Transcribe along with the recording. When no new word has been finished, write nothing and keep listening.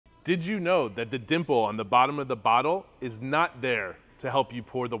Did you know that the dimple on the bottom of the bottle is not there to help you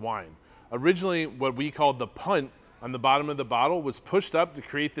pour the wine? Originally, what we called the punt on the bottom of the bottle was pushed up to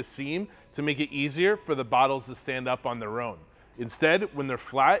create the seam to make it easier for the bottles to stand up on their own. Instead, when they're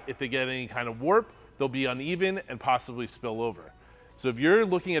flat, if they get any kind of warp, they'll be uneven and possibly spill over. So if you're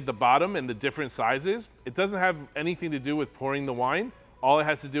looking at the bottom and the different sizes, it doesn't have anything to do with pouring the wine. All it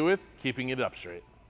has to do with keeping it up straight.